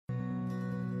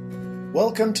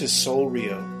Welcome to Soul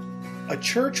Rio, a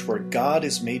church where God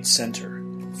is made center,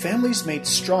 families made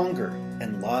stronger,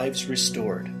 and lives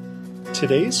restored.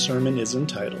 Today's sermon is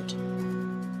entitled,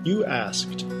 You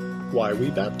Asked, Why We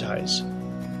Baptize,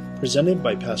 presented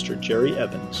by Pastor Jerry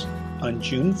Evans on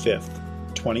June 5th,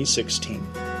 2016.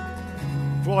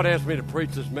 Floyd asked me to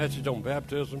preach this message on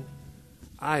baptism.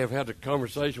 I have had a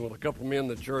conversation with a couple of men in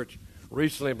the church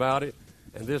recently about it,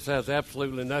 and this has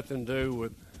absolutely nothing to do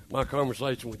with my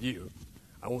conversation with you.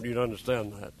 I want you to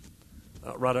understand that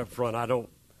right up front. I don't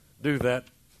do that.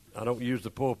 I don't use the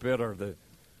pulpit or the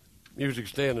music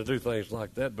stand to do things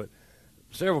like that, but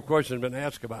several questions have been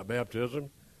asked about baptism,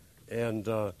 and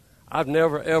I've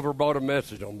never, ever brought a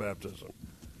message on baptism.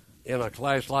 In a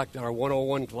class like our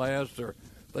 101 class or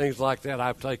things like that,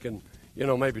 I've taken,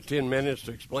 maybe 10 minutes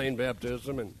to explain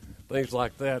baptism and things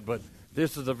like that, but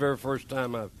this is the very first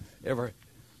time I've ever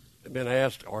been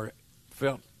asked or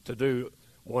felt to do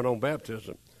one on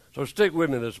baptism. So stick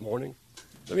with me this morning.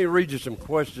 Let me read you some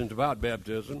questions about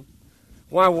baptism.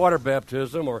 Why water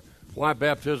baptism, or why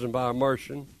baptism by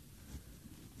immersion?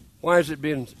 Why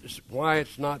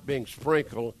it's not being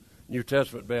sprinkled, New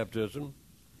Testament baptism?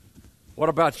 What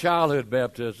about childhood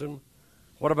baptism?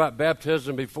 What about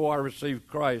baptism before I received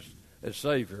Christ as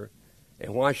Savior?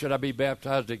 And why should I be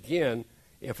baptized again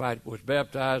if I was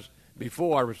baptized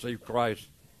before I received Christ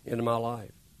into my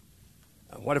life?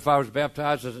 What if I was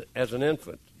baptized as an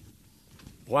infant?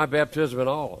 Why baptism at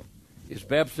all? Is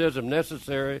baptism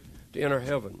necessary to enter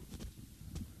heaven?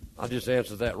 I'll just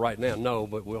answer that right now. No,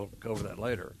 but we'll cover that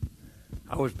later.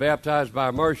 I was baptized by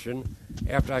immersion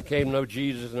after I came to know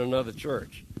Jesus in another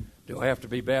church. Do I have to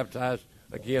be baptized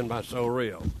again by Soul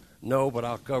Rio? No, but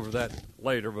I'll cover that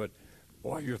later. But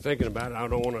while you're thinking about it, I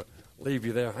don't want to leave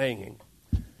you there hanging.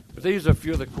 But these are a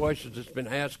few of the questions that's been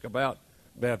asked about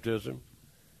baptism.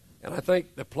 And I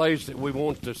think the place that we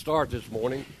want to start this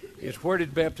morning is, where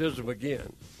did baptism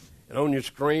begin? And on your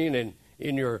screen and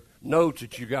in your notes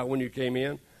that you got when you came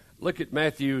in, look at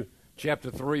Matthew chapter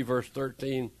 3, verse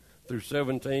 13 through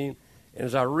 17. And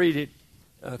as I read it,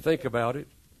 think about it.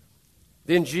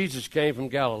 Then Jesus came from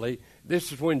Galilee.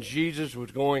 This is when Jesus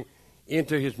was going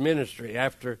into his ministry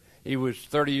after he was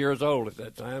 30 years old at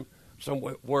that time,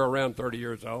 somewhere around 30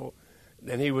 years old.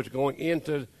 And he was going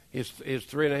into his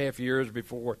 3.5 years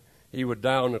before he would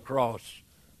die on the cross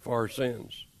for our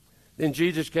sins. Then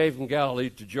Jesus came from Galilee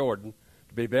to Jordan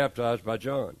to be baptized by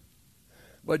John.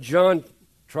 But John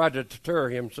tried to deter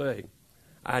him, saying,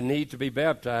 I need to be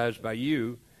baptized by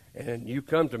you, and you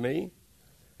come to me?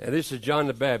 And this is John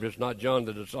the Baptist, not John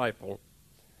the disciple.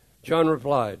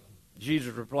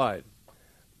 Jesus replied,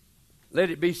 let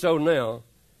it be so now,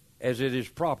 as it is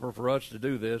proper for us to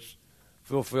do this,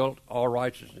 fulfill all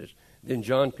righteousness. Then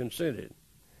John consented.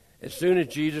 As soon as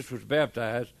Jesus was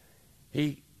baptized,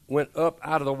 he went up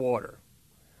out of the water.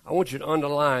 I want you to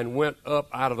underline, went up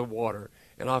out of the water,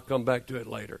 and I'll come back to it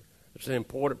later. It's an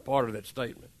important part of that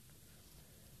statement.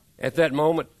 At that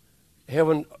moment,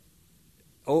 heaven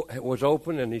was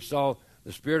open, and he saw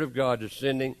the Spirit of God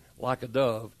descending like a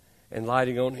dove and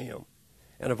lighting on him.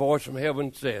 And a voice from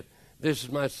heaven said, this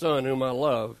is my Son whom I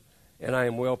love, and I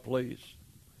am well pleased.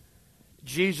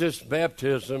 Jesus'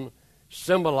 baptism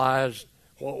symbolized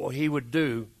what he would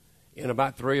do in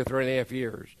about 3 or 3.5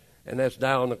 years, and that's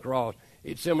die on the cross.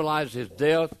 It symbolized his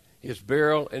death, his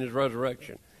burial, and his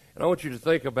resurrection. And I want you to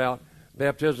think about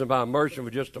baptism by immersion for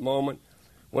just a moment.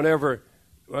 Whenever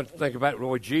I think about the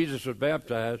way Jesus was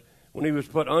baptized, when he was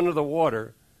put under the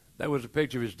water, that was a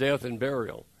picture of his death and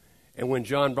burial. And when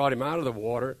John brought him out of the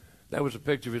water, that was a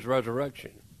picture of his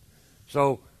resurrection.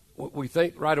 So we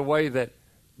think right away that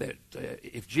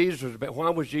if Jesus was,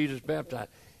 why was Jesus baptized?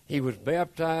 He was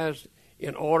baptized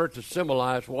in order to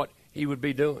symbolize what he would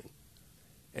be doing.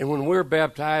 And when we're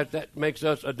baptized, that makes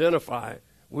us identify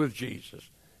with Jesus.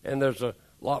 And there's a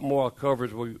lot more I'll cover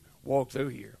as we walk through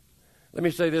here. Let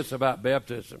me say this about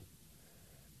baptism.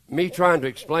 Me trying to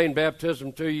explain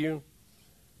baptism to you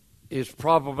is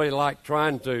probably like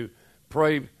trying to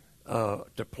play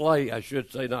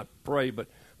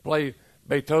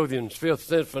Beethoven's Fifth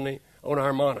Symphony on a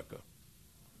harmonica.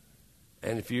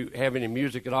 And if you have any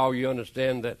music at all, you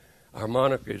understand that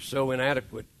harmonica is so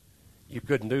inadequate, you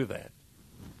couldn't do that.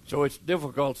 So it's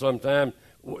difficult sometimes,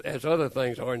 as other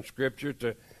things are in Scripture,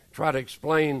 to try to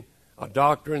explain a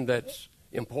doctrine that's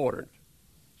important.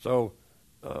 So,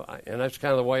 and that's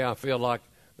kind of the way I feel like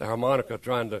the harmonica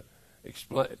trying to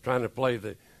play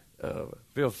the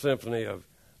Fifth Symphony of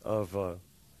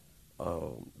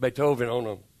Beethoven on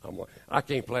a harmonica. I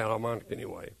can't play a harmonica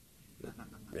anyway.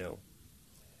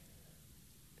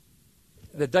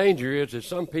 The danger is that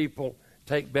some people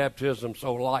take baptism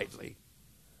so lightly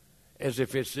as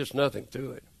if it's just nothing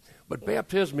to it. But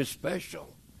baptism is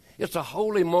special. It's a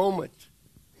holy moment.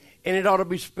 And it ought to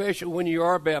be special when you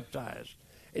are baptized.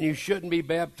 And you shouldn't be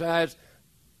baptized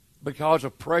because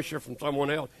of pressure from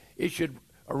someone else. It should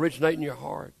originate in your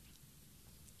heart.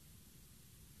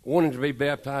 Wanting to be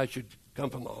baptized should come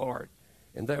from the heart.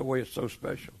 And that way it's so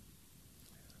special.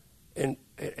 And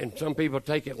some people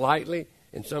take it lightly,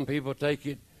 and some people take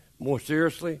it more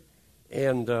seriously.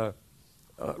 And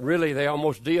really they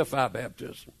almost deify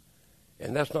baptism.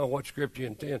 And that's not what Scripture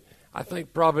intends. I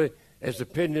think probably as the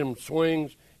pendulum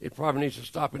swings, it probably needs to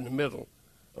stop in the middle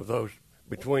of those,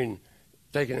 between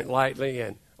taking it lightly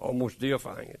and almost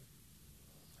deifying it.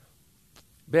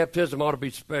 Baptism ought to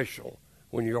be special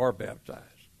when you are baptized.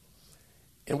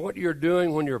 And what you're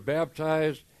doing when you're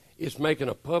baptized is making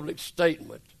a public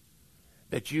statement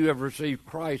that you have received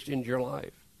Christ into your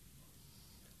life.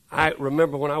 I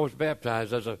remember when I was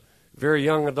baptized as a very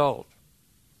young adult,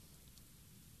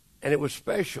 and it was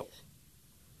special.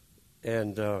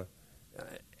 And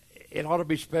it ought to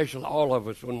be special to all of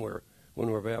us when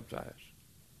we're baptized.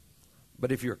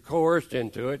 But if you're coerced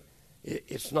into it,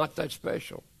 it's not that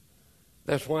special.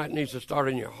 That's why it needs to start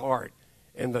in your heart,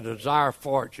 and the desire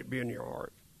for it should be in your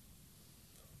heart.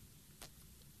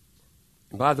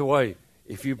 And by the way,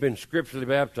 if you've been scripturally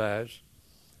baptized,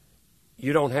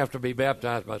 you don't have to be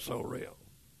baptized by soul real.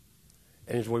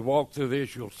 And as we walk through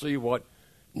this, you'll see what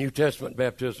New Testament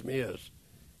baptism is,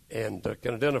 and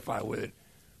can identify with it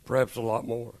perhaps a lot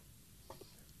more.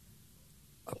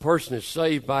 A person is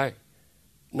saved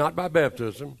not by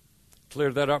baptism.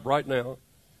 Clear that up right now.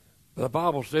 The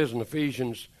Bible says in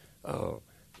Ephesians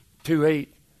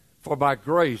 2:8, "For by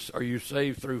grace are you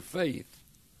saved through faith,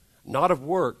 not of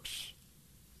works,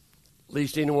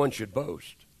 lest anyone should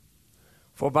boast.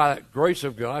 For by the grace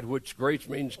of God," which grace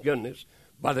means goodness,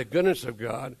 "by the goodness of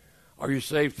God are you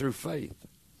saved through faith."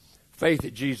 Faith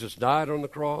that Jesus died on the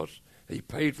cross, He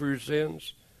paid for your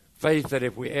sins. Faith that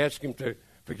if we ask Him to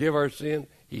forgive our sin,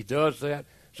 He does that.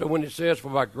 So when it says, "For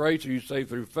by grace are you saved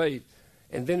through faith,"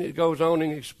 and then it goes on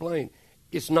and explains,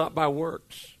 it's not by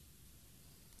works.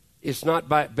 It's not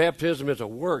by, baptism is a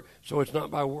work, so it's not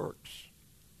by works.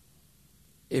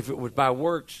 If it was by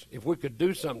works, if we could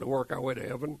do something to work our way to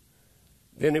heaven,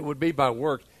 then it would be by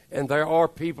works. And there are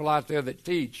people out there that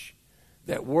teach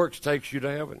that works takes you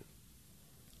to heaven.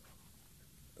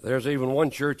 There's even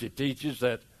one church that teaches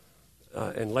that,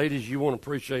 and ladies, you won't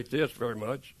appreciate this very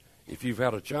much if you've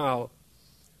had a child,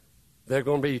 they're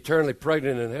going to be eternally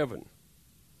pregnant in heaven.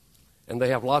 And they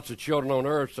have lots of children on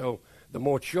earth, so the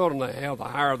more children they have, the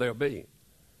higher they'll be.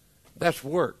 That's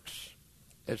works.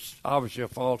 It's obviously a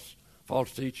false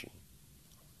teaching.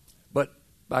 But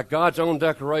by God's own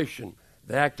declaration,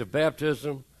 the act of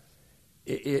baptism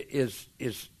is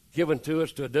given to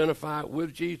us to identify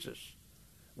with Jesus,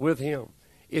 with Him.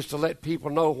 It's to let people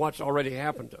know what's already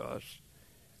happened to us,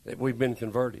 that we've been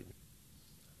converted.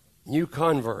 New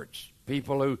converts,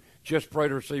 people who just pray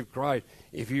to receive Christ.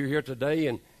 If you're here today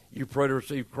and you pray to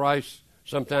receive Christ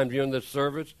sometime during this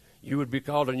service, you would be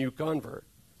called a new convert.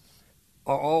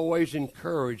 Are always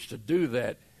encouraged to do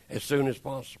that as soon as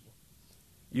possible.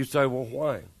 You say, well,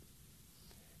 why?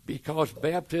 Because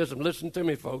baptism, listen to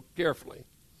me, folks, carefully.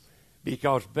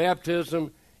 Because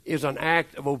baptism is an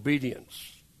act of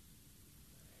obedience.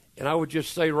 And I would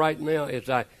just say right now,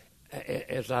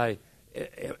 as I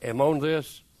am on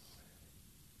this,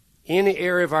 any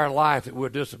area of our life that we're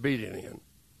disobedient in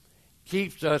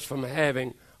keeps us from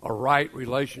having a right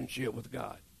relationship with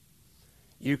God.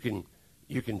 You can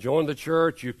join the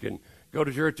church, you can go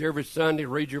to church every Sunday,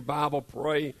 read your Bible,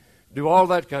 pray, do all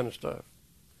that kind of stuff.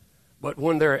 But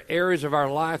when there are areas of our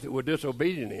life that we're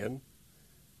disobedient in,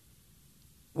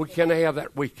 we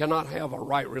cannot have a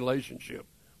right relationship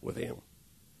with Him.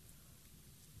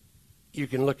 You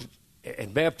can look at,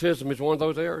 and baptism is one of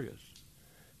those areas.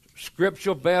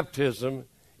 Scriptural baptism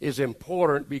is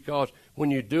important because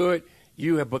when you do it,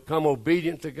 you have become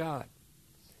obedient to God.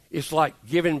 It's like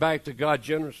giving back to God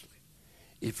generously.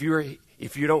 If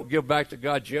you don't give back to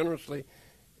God generously,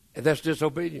 that's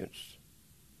disobedience.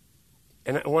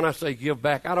 And when I say give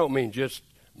back, I don't mean just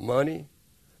money.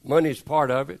 Money is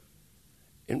part of it.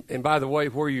 And by the way,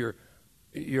 where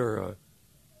your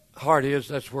heart is,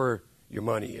 that's where your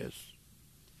money is.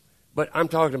 But I'm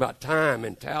talking about time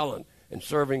and talent and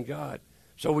serving God.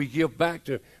 So we give back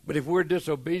to, but if we're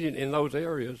disobedient in those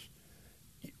areas,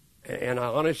 and I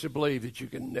honestly believe that you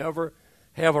can never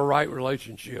have a right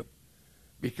relationship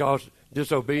because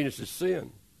disobedience is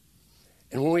sin.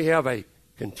 And when we have a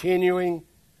continuing,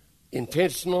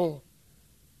 intentional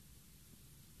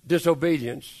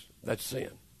disobedience, that's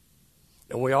sin.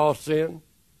 And we all sin.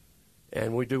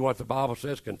 and we do what the Bible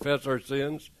says, confess our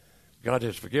sins. God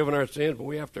has forgiven our sins, but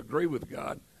we have to agree with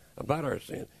God about our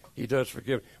sins. He does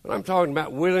forgive. But I'm talking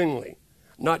about willingly,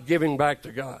 not giving back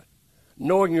to God,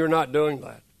 knowing you're not doing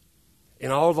that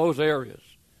in all those areas.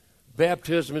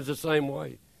 Baptism is the same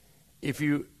way. If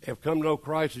you have come to know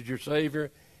Christ as your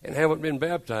Savior and haven't been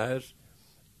baptized,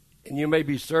 and you may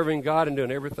be serving God and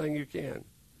doing everything you can,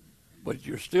 but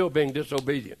you're still being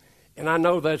disobedient. And I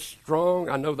know that's strong,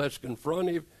 I know that's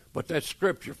confrontive, but that's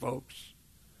Scripture, folks.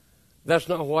 That's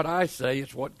not what I say,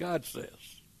 it's what God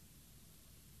says.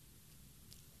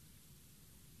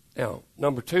 Now,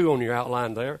 number 2 on your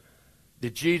outline there,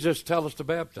 did Jesus tell us to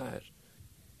baptize?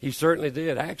 He certainly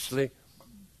did. Actually,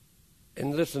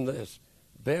 and listen to this,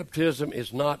 baptism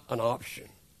is not an option.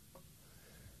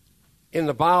 In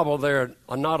the Bible, there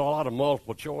are not a lot of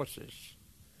multiple choices.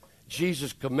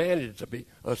 Jesus commanded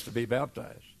us to be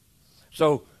baptized.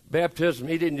 So baptism,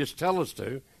 he didn't just tell us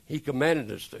to, he commanded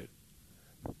us to.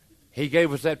 He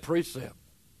gave us that precept.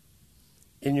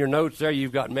 In your notes there,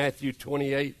 you've got Matthew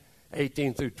 28,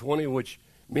 18 through 20, which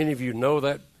many of you know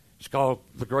that. It's called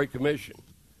the Great Commission.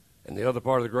 And the other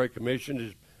part of the Great Commission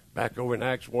is back over in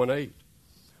Acts 1:8.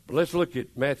 But let's look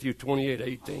at Matthew 28,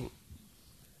 18.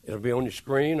 It'll be on your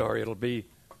screen, or it'll be,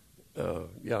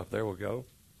 there we go.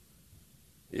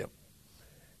 Yep.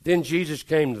 Then Jesus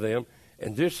came to them,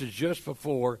 and this is just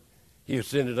before he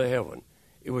ascended to heaven.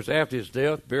 It was after his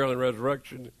death, burial, and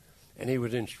resurrection, and he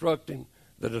was instructing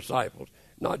the disciples,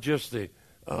 not just the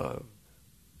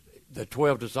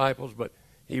 12 disciples, but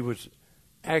he was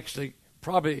actually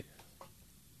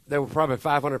there were probably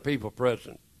 500 people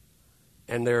present,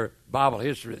 and their Bible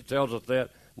history that tells us that,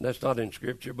 and that's not in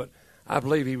Scripture, but I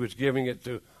believe he was giving it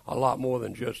to a lot more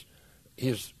than just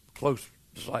his close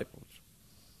disciples.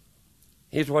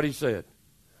 Here's what he said.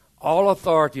 All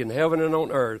authority in heaven and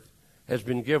on earth has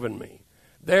been given me.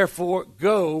 Therefore,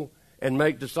 go and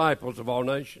make disciples of all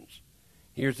nations.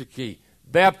 Here's the key.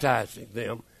 Baptizing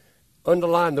them.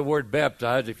 Underline the word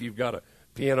baptize if you've got a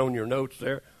pen on your notes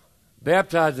there.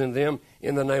 Baptizing them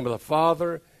in the name of the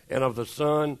Father and of the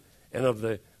Son and of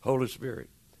the Holy Spirit.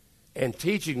 And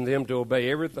teaching them to obey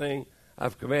everything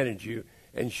I've commanded you.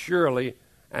 And surely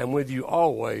I'm with you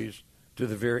always to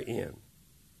the very end.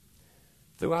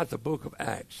 Throughout the book of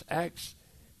Acts,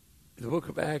 the book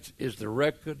of Acts is the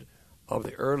record of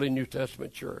the early New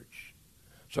Testament church.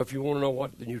 So if you want to know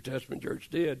what the New Testament church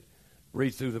did,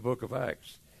 read through the book of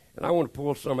Acts. And I want to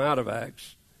pull some out of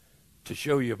Acts to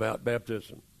show you about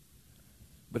baptism.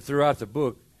 But throughout the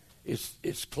book,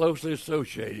 it's closely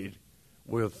associated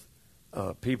with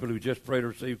people who just pray to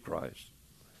receive Christ.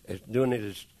 It's doing it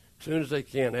as soon as they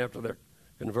can after their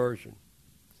conversion.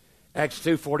 Acts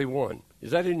 2:41.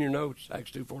 Is that in your notes,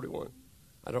 Acts 2:41?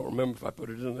 I don't remember if I put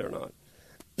it in there or not.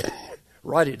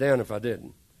 Write it down if I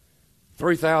didn't.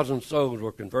 3,000 souls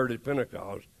were converted at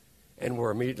Pentecost and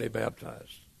were immediately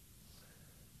baptized.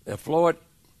 Now, Floyd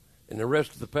and the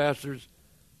rest of the pastors,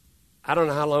 I don't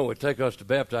know how long it would take us to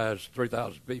baptize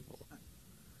 3,000 people.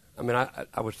 I mean,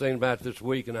 I was thinking about it this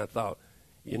week, and I thought,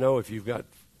 if you've got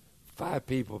 5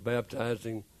 people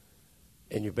baptizing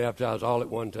and you baptize all at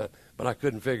one time, but I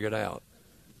couldn't figure it out.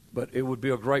 But it would be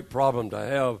a great problem to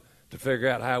have to figure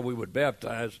out how we would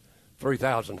baptize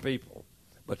 3,000 people.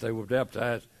 But they were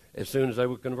baptized as soon as they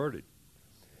were converted.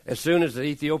 As soon as the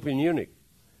Ethiopian eunuch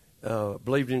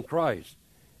believed in Christ,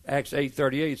 Acts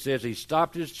 8:38 says he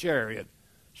stopped his chariot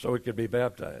so he could be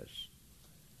baptized.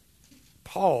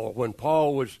 Paul, when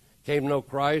Paul came to know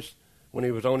Christ, when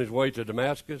he was on his way to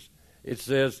Damascus, it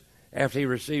says after he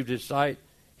received his sight,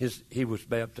 he was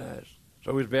baptized.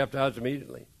 So he was baptized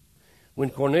immediately. When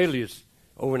Cornelius,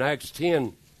 over in Acts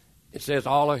 10, it says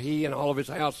he and all of his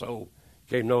household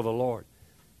came to know the Lord.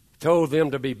 Told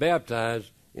them to be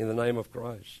baptized in the name of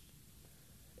Christ.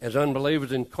 As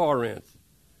unbelievers in Corinth,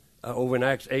 over in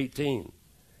Acts 18,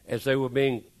 as they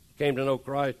came to know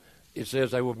Christ, it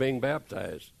says they were being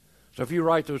baptized. So if you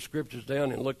write those scriptures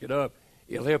down and look it up,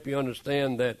 it'll help you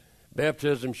understand that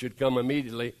baptism should come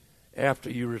immediately after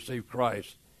you receive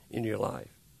Christ in your life.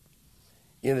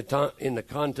 In the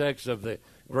context of the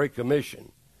Great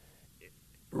Commission,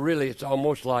 really it's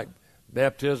almost like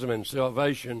baptism and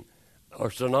salvation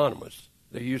are synonymous.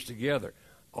 They're used together,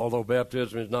 although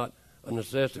baptism is not a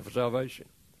necessity for salvation.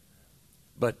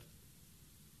 But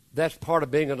that's part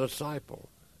of being a disciple.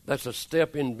 That's a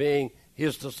step in being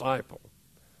his disciple.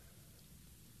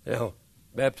 Now,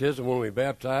 baptism, when we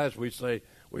baptize, we say,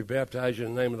 we baptize you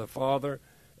in the name of the Father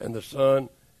and the Son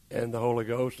and the Holy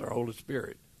Ghost, or Holy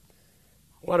Spirit.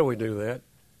 Why do we do that?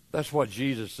 That's what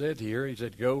Jesus said here. He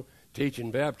said, go, teach,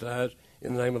 and baptize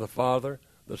in the name of the Father,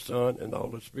 the Son, and the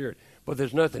Holy Spirit. But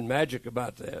there's nothing magic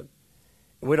about that.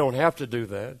 We don't have to do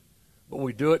that, but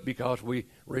we do it because we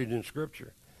read in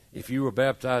Scripture. If you were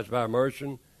baptized by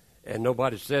immersion and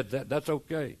nobody said that, that's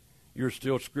okay. You're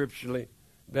still scripturally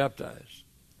baptized.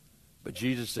 But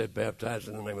Jesus said, baptize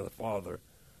in the name of the Father,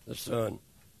 the Son,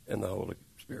 and the Holy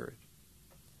Spirit.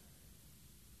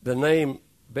 The name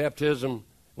baptism,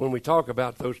 when we talk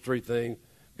about those three things,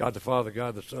 God the Father,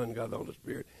 God the Son, God the Holy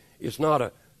Spirit, it's not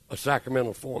a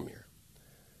sacramental formula.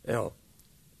 Now,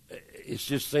 it's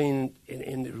just seen,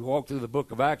 in we walked through the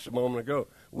book of Acts a moment ago,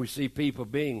 we see people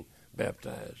being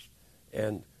baptized.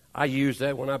 And I use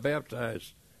that when I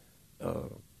baptize.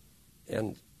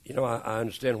 And, you know, I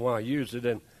understand why I use it,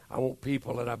 and I want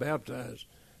people that I baptize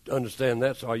to understand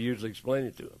that, so I usually explain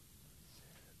it to them.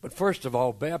 But first of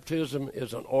all, baptism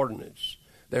is an ordinance.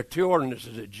 There are two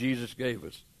ordinances that Jesus gave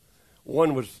us.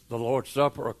 One was the Lord's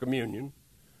Supper or communion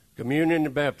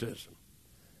and baptism.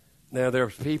 Now,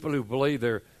 there's people who believe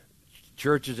there are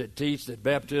churches that teach that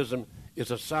baptism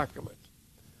is a sacrament.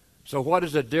 So what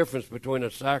is the difference between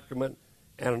a sacrament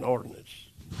and an ordinance?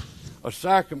 A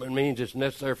sacrament means it's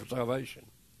necessary for salvation.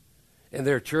 And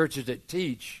there are churches that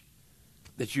teach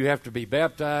that you have to be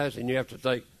baptized and you have to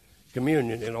take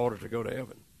communion in order to go to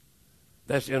heaven.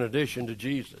 That's in addition to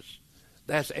Jesus.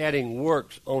 That's adding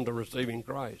works onto receiving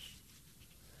Christ.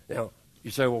 Now,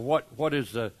 you say, well, what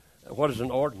is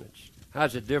an ordinance? How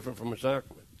is it different from a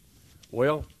sacrament?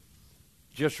 Well,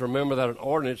 just remember that an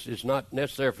ordinance is not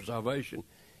necessary for salvation.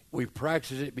 We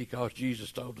practice it because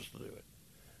Jesus told us to do it.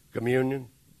 Communion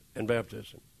and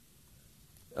baptism.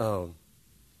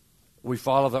 We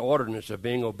follow the ordinance of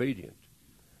being obedient.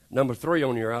 Number 3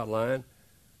 on your outline,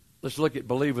 let's look at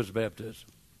believers' baptism.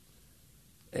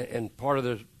 And part of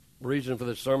the reason for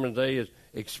this sermon today is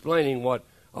explaining what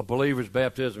a believer's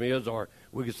baptism is, or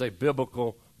we could say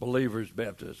biblical believer's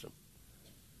baptism.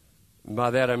 And by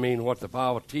that I mean what the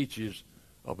Bible teaches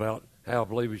about how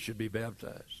believers should be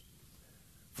baptized.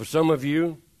 For some of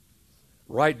you,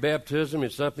 right baptism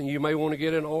is something you may want to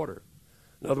get in order.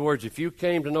 In other words, if you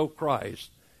came to know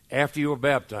Christ after you were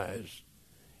baptized,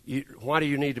 why do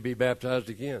you need to be baptized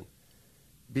again?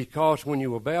 Because when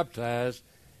you were baptized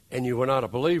and you were not a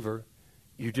believer,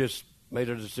 you just made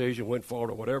a decision, went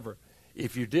forward or whatever.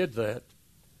 If you did that,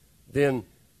 then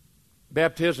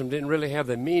baptism didn't really have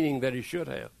the meaning that it should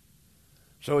have.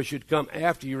 So it should come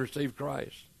after you received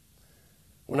Christ.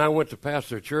 When I went to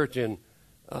pastor a church in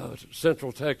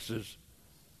Central Texas,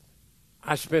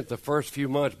 I spent the first few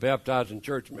months baptizing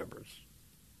church members.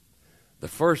 The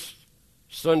first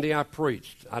Sunday I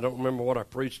preached, I don't remember what I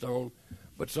preached on,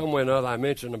 but somewhere or another I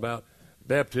mentioned about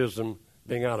baptism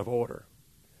being out of order.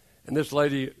 And this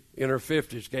lady in her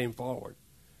 50s came forward,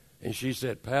 and she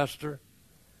said, Pastor,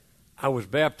 I was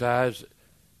baptized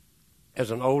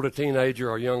as an older teenager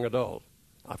or young adult.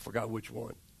 I forgot which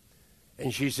one.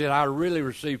 And she said, I really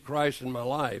received Christ in my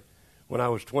life when I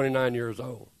was 29 years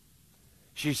old.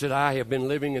 She said, I have been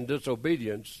living in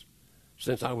disobedience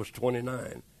since I was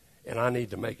 29, and I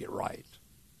need to make it right.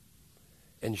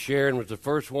 And Sharon was the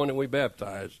first one that we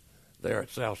baptized there at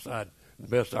Southside, the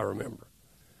best I remember.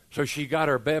 So she got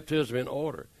her baptism in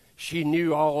order. She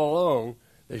knew all along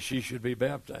that she should be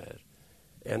baptized.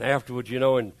 And afterwards, you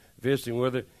know, in visiting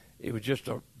with her, it was just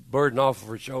a burden off of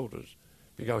her shoulders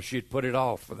because she had put it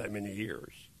off for that many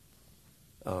years.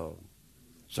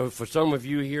 So for some of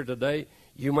you here today,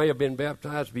 you may have been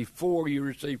baptized before you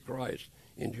received Christ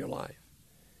into your life.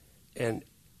 And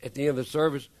at the end of the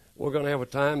service, we're going to have a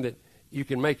time that you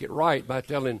can make it right by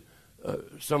telling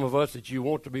some of us that you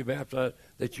want to be baptized,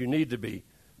 that you need to be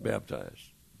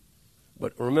baptized.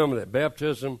 But remember that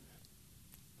baptism,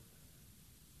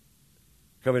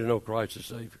 coming to know Christ as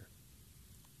Savior.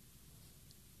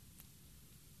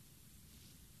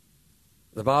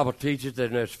 The Bible teaches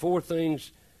that there's 4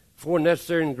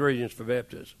 necessary ingredients for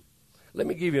baptism. Let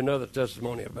me give you another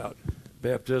testimony about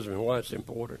baptism and why it's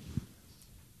important.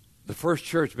 The first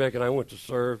church Becky and I went to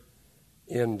serve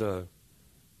in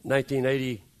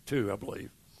 1982, I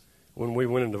believe, when we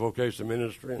went into vocational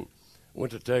ministry and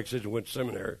went to Texas and went to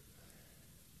seminary.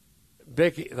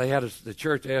 Becky, the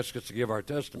church asked us to give our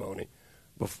testimony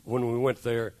when we went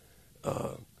there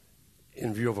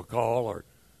in view of a call or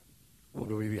would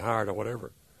we be hired or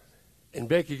whatever. And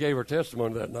Becky gave her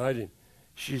testimony that night, and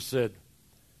she said,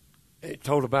 it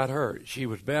told about her. She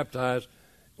was baptized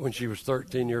when she was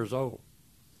 13 years old.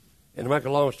 And to make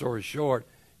a long story short,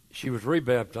 she was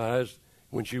rebaptized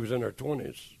when she was in her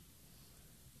 20s.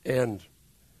 And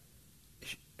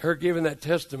her giving that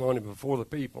testimony before the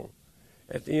people,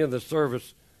 at the end of the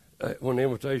service, when the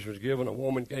invitation was given, a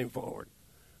woman came forward.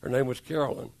 Her name was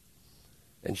Carolyn.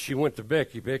 And she went to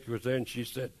Becky. Becky was there, and she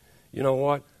said, you know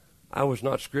what? I was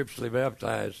not scripturally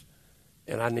baptized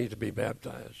and I need to be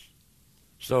baptized.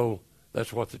 So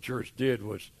that's what the church did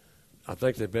was, I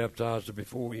think they baptized her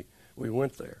before we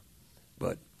went there.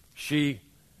 But she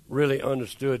really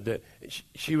understood that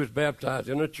she was baptized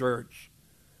in a church.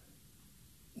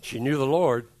 She knew the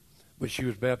Lord, but she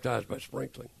was baptized by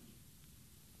sprinkling.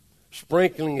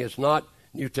 Sprinkling is not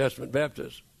New Testament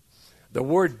baptism. The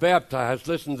word baptized,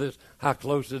 listen to this, how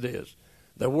close it is.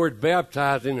 The word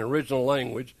baptized in the original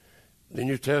language, the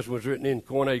New Testament was written in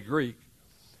Koine Greek.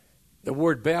 The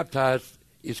word baptized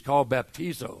is called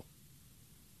baptizo.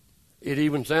 It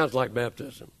even sounds like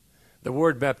baptism. The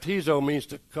word baptizo means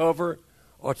to cover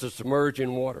or to submerge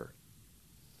in water.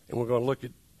 And we're going to look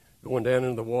at going down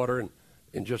into the water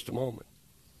in just a moment.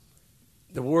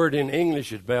 The word in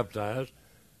English is baptized.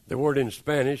 The word in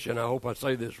Spanish, and I hope I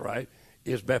say this right,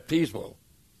 is baptismo.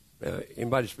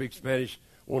 Anybody speaks Spanish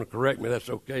want to correct me, that's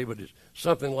okay, but it's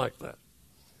something like that.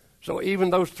 So even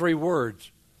those three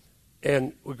words,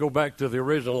 and we go back to the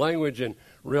original language and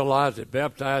realize that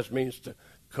baptize means to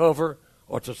cover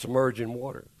or to submerge in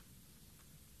water.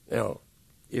 Now,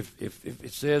 if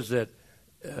it says that,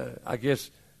 I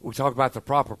guess we talk about the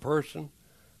proper person,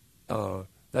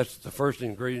 that's the first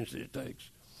ingredients that it takes.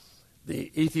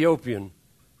 The Ethiopian,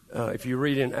 if you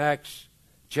read in Acts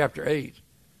chapter 8,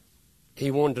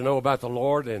 he wanted to know about the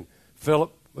Lord, and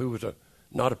Philip, who was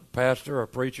not a pastor or a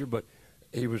preacher, but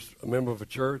he was a member of a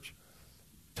church,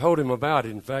 told him about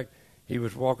it. In fact, he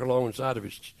was walking alongside of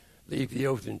the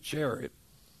Ethiopian chariot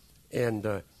and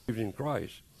believed in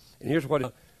Christ. And here's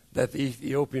what that the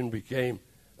Ethiopian became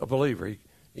a believer.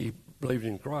 He believed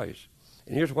in Christ.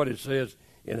 And here's what it says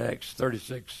in Acts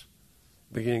 36,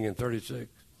 beginning in 36.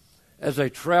 As they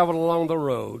traveled along the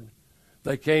road,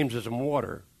 they came to some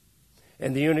water.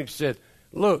 And the eunuch said,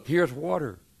 "Look, here's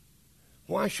water.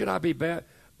 Why shouldn't I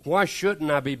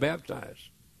be baptized?"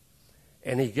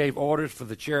 And he gave orders for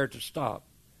the chariot to stop.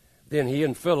 Then he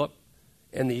and Philip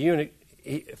and the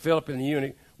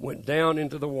eunuch went down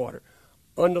into the water.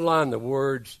 Underline the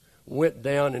words, went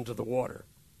down into the water.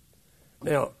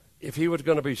 Now, if he was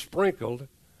going to be sprinkled,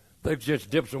 they just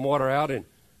dip some water out and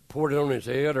poured it on his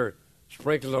head or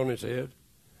sprinkled it on his head.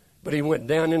 But he went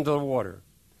down into the water,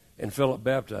 and Philip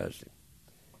baptized him.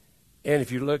 And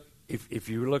if you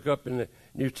look up in the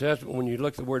New Testament, when you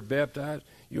look at the word baptized,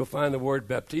 you'll find the word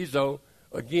baptizo,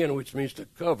 again, which means to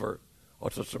cover or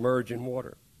to submerge in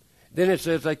water. Then it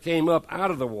says they came up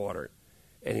out of the water,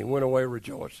 and he went away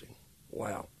rejoicing.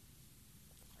 Wow.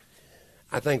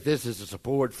 I think this is a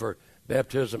support for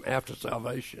baptism after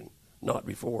salvation, not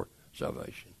before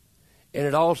salvation. And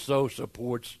it also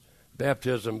supports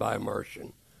baptism by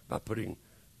immersion, by putting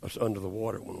us under the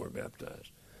water when we're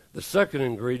baptized. The second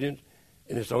ingredient,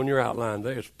 and it's on your outline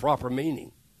there, is proper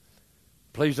meaning.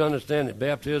 Please understand that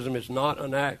baptism is not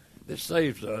an act that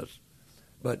saves us,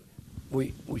 but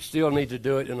we still need to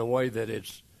do it in a way that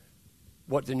it's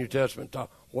what the New Testament taught,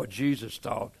 what Jesus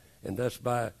taught, and that's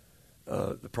by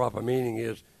the proper meaning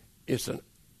is it's an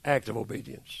act of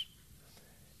obedience.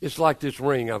 It's like this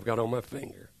ring I've got on my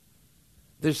finger.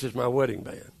 This is my wedding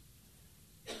band.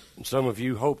 And some of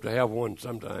you hope to have one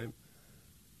sometime.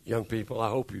 Young people, I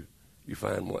hope you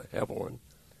have one.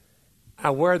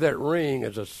 I wear that ring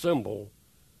as a symbol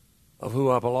of who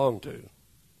I belong to.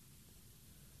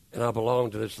 And I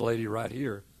belong to this lady right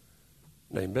here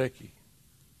named Becky.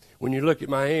 When you look at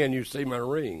my hand, you see my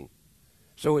ring.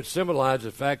 So it symbolizes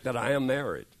the fact that I am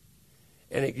married.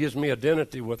 And it gives me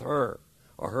identity with her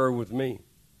or her with me.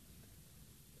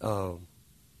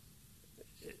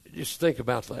 Just think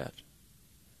about that.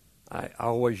 I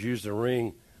always use the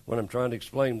ring when I'm trying to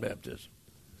explain baptism.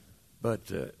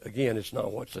 But again, it's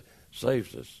not what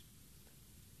saves us.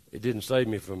 It didn't save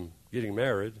me from getting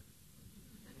married.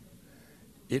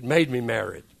 It made me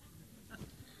married.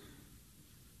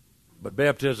 But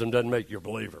baptism doesn't make you a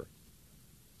believer.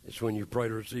 It's when you pray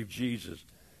to receive Jesus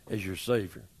as your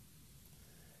Savior.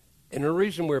 And the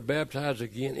reason we're baptized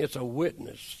again, it's a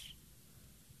witness.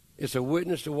 It's a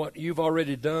witness to what you've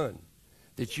already done,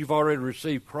 that you've already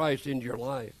received Christ into your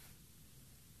life.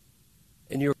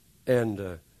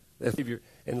 And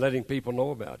letting people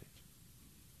know about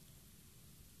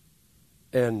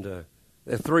it. And there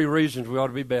are three reasons we ought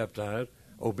to be baptized.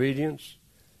 Obedience,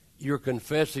 you're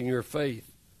confessing your faith.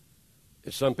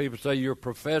 As some people say, you're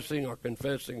professing or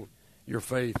confessing your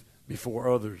faith before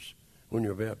others when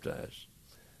you're baptized.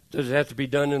 Does it have to be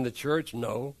done in the church?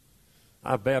 No.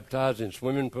 I baptized in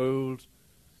swimming pools,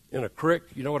 in a creek.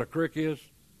 You know what a creek is?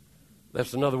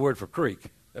 That's another word for creek.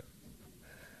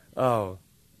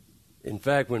 In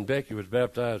fact, when Becky was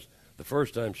baptized, the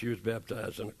first time she was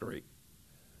baptized in a creek.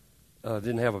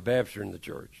 Didn't have a baptistry in the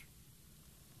church.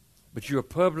 But you're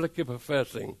publicly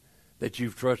professing that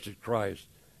you've trusted Christ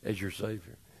as your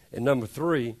Savior. And number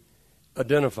 3,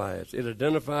 identifies. It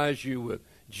identifies you with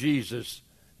Jesus'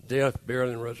 death,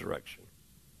 burial, and resurrection.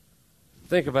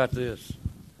 Think about this.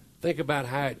 Think about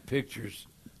how it pictures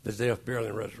the death, burial,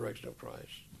 and resurrection of Christ.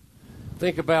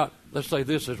 Think about, let's say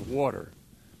this is water.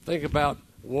 Think about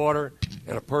water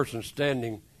and a person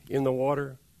standing in the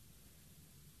water.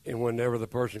 And whenever the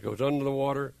person goes under the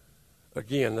water,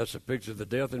 again, that's a picture of the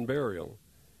death and burial.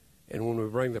 And when we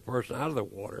bring the person out of the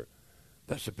water,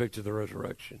 that's a picture of the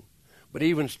resurrection. But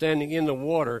even standing in the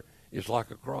water is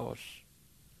like a cross.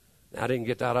 Now, I didn't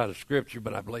get that out of Scripture,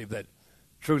 but I believe that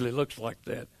truly looks like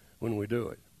that when we do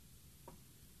it.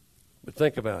 But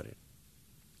think about it.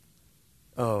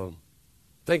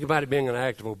 Think about it being an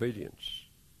act of obedience.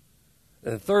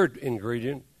 And the third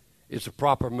ingredient is a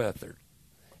proper method.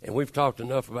 And we've talked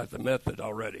enough about the method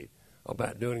already,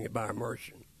 about doing it by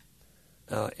immersion,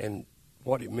 and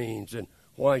what it means and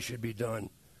why it should be done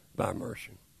by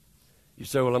immersion. You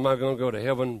say, well, am I going to go to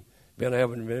heaven,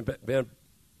 be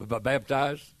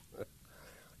baptized?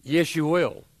 Yes, you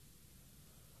will.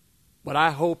 But I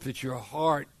hope that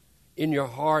in your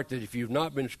heart, that if you've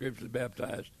not been scripturally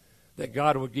baptized, that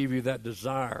God will give you that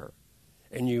desire,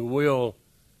 and you will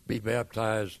be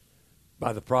baptized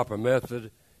by the proper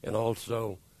method and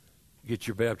also get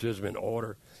your baptism in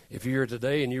order. If you're here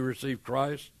today and you receive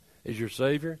Christ as your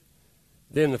Savior,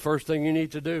 then the first thing you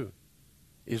need to do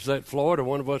is let Floyd or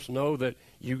one of us know that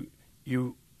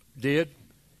you did,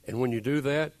 and when you do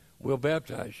that, we'll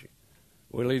baptize you.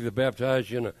 We'll either baptize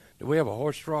you in do we have a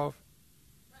horse trough?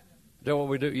 Is that what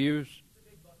we do use?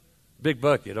 Big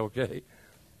bucket, okay.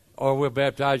 Or we'll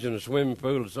baptize you in a swimming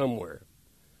pool or somewhere.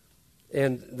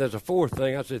 And there's a fourth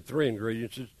thing. I said 3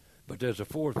 ingredients, but there's a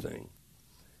fourth thing.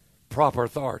 Proper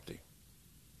authority.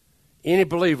 Any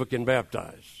believer can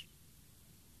baptize.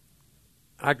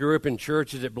 I grew up in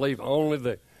churches that believe only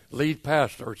the lead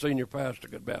pastor or senior pastor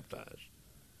could baptize,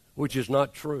 which is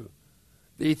not true.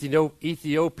 The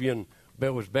Ethiopian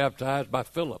was baptized by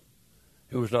Philip,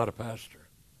 who was not a pastor.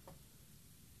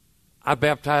 I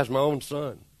baptized my own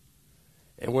son.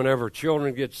 And whenever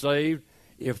children get saved,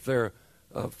 if their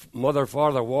mother or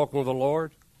father are walking with the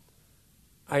Lord,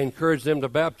 I encourage them to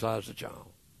baptize the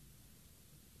child.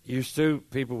 Used to,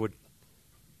 people would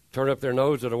turn up their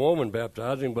nose at a woman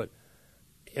baptizing, but,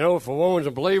 if a woman's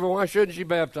a believer, why shouldn't she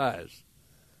baptize?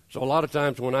 So a lot of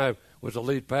times when I was a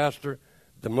lead pastor,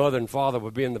 the mother and father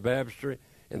would be in the baptistry,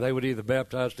 and they would either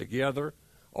baptize together,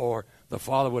 or the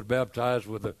father would baptize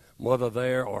with the mother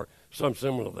there, or something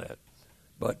similar to that.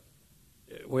 But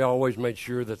we always made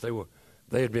sure that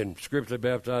they had been scripturally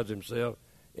baptized themselves,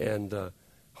 and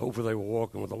hopefully they were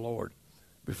walking with the Lord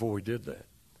before we did that.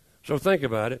 So think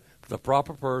about it. The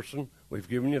proper person, we've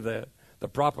given you that. The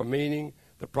proper meaning,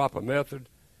 the proper method,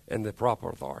 and the proper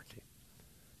authority.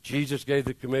 Jesus gave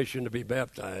the commission to be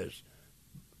baptized,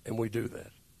 and we do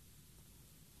that.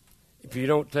 If you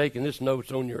don't take, and this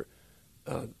note's on your,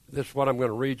 this what I'm going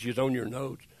to read you is on your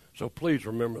notes, so please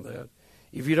remember that.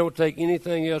 If you don't take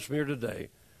anything else from here today,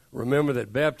 remember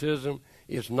that baptism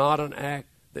is not an act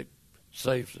that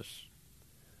saves us.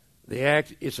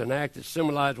 It's an act that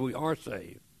symbolizes we are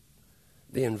saved.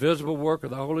 The invisible work of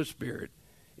the Holy Spirit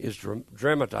is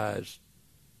dramatized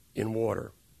in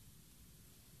water.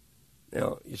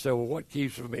 Now, you say, well, what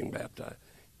keeps from being baptized?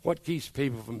 What keeps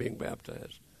people from being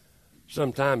baptized?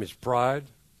 Sometimes it's pride.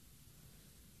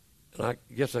 And I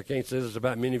guess I can't say this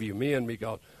about many of you men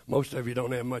because most of you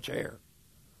don't have much hair.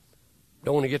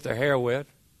 Don't want to get their hair wet.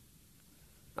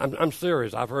 I'm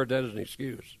serious. I've heard that as an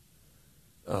excuse.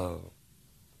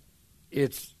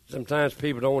 It's sometimes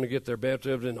people don't want to get their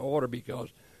baptism in order because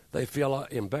they feel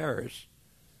embarrassed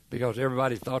because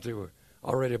everybody thought they were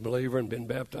already a believer and been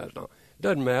baptized. No, it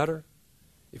doesn't matter.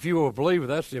 If you were a believer,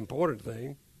 that's the important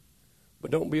thing.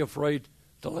 But don't be afraid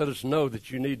to let us know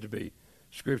that you need to be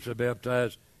scripturally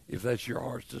baptized if that's your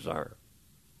heart's desire.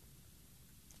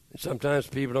 And sometimes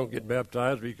people don't get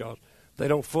baptized because they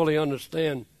don't fully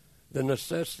understand the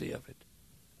necessity of it,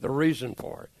 the reason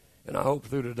for it. And I hope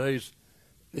through today's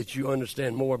that you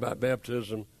understand more about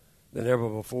baptism than ever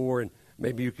before, and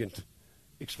maybe you can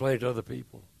explain it to other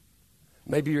people.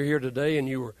 Maybe you're here today and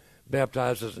you were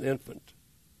baptized as an infant.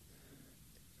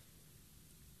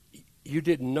 You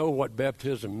didn't know what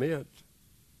baptism meant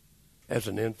as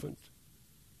an infant.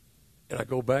 And I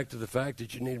go back to the fact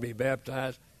that you need to be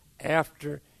baptized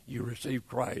after you receive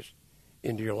Christ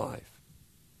into your life.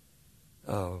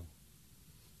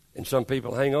 And some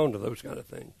people hang on to those kind of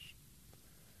things.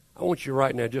 I want you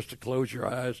right now just to close your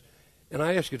eyes, and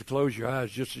I ask you to close your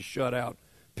eyes just to shut out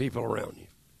people around you.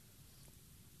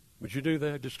 Would you do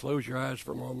that? Just close your eyes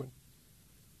for a moment.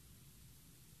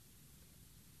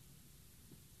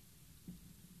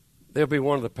 There'll be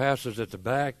one of the pastors at the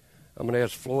back. I'm going to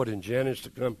ask Floyd and Janice to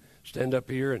come stand up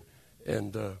here.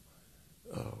 And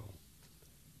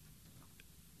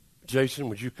Jason,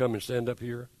 would you come and stand up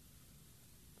here?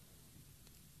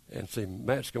 And see,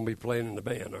 Matt's going to be playing in the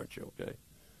band, aren't you? Okay.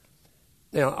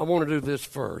 Now, I want to do this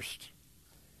first.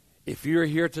 If you're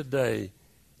here today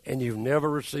and you've never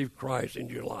received Christ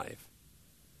into your life,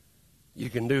 you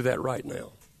can do that right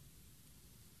now.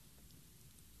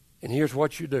 And here's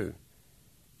what you do.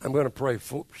 I'm going to pray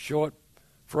short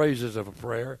phrases of a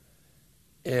prayer,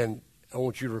 and I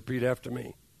want you to repeat after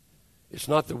me. It's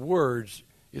not the words,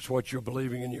 it's what you're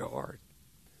believing in your heart.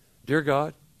 Dear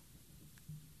God,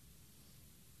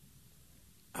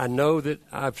 I know that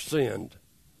I've sinned,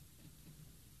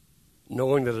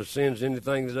 knowing that a sin is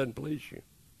anything that doesn't please you.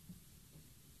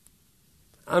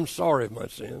 I'm sorry of my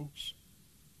sins.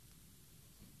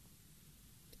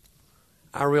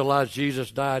 I realize Jesus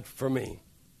died for me.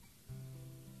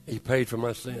 He paid for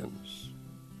my sins.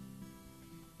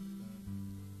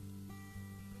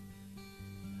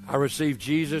 I receive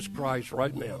Jesus Christ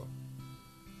right now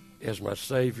as my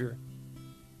Savior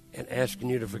and asking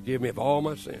you to forgive me of all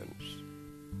my sins.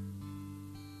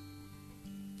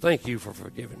 Thank you for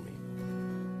forgiving me.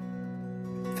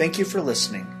 Thank you for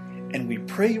listening, and we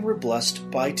pray you were blessed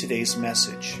by today's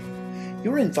message.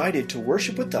 You are invited to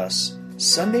worship with us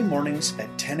Sunday mornings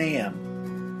at 10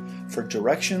 a.m. For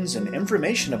directions and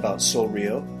information about Soul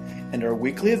Rio and our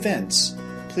weekly events,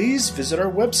 please visit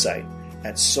our website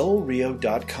at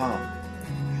soulrio.com.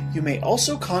 You may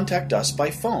also contact us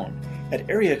by phone at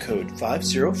area code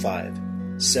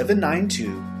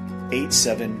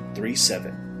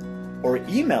 505-792-8737 or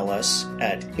email us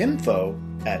at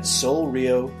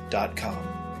info@soulrio.com.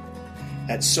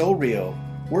 At Soul Rio,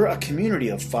 we're a community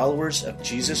of followers of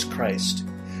Jesus Christ,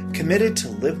 committed to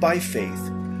live by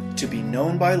faith, to be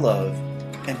known by love,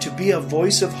 and to be a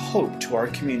voice of hope to our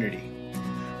community.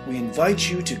 We invite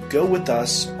you to go with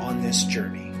us on this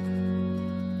journey.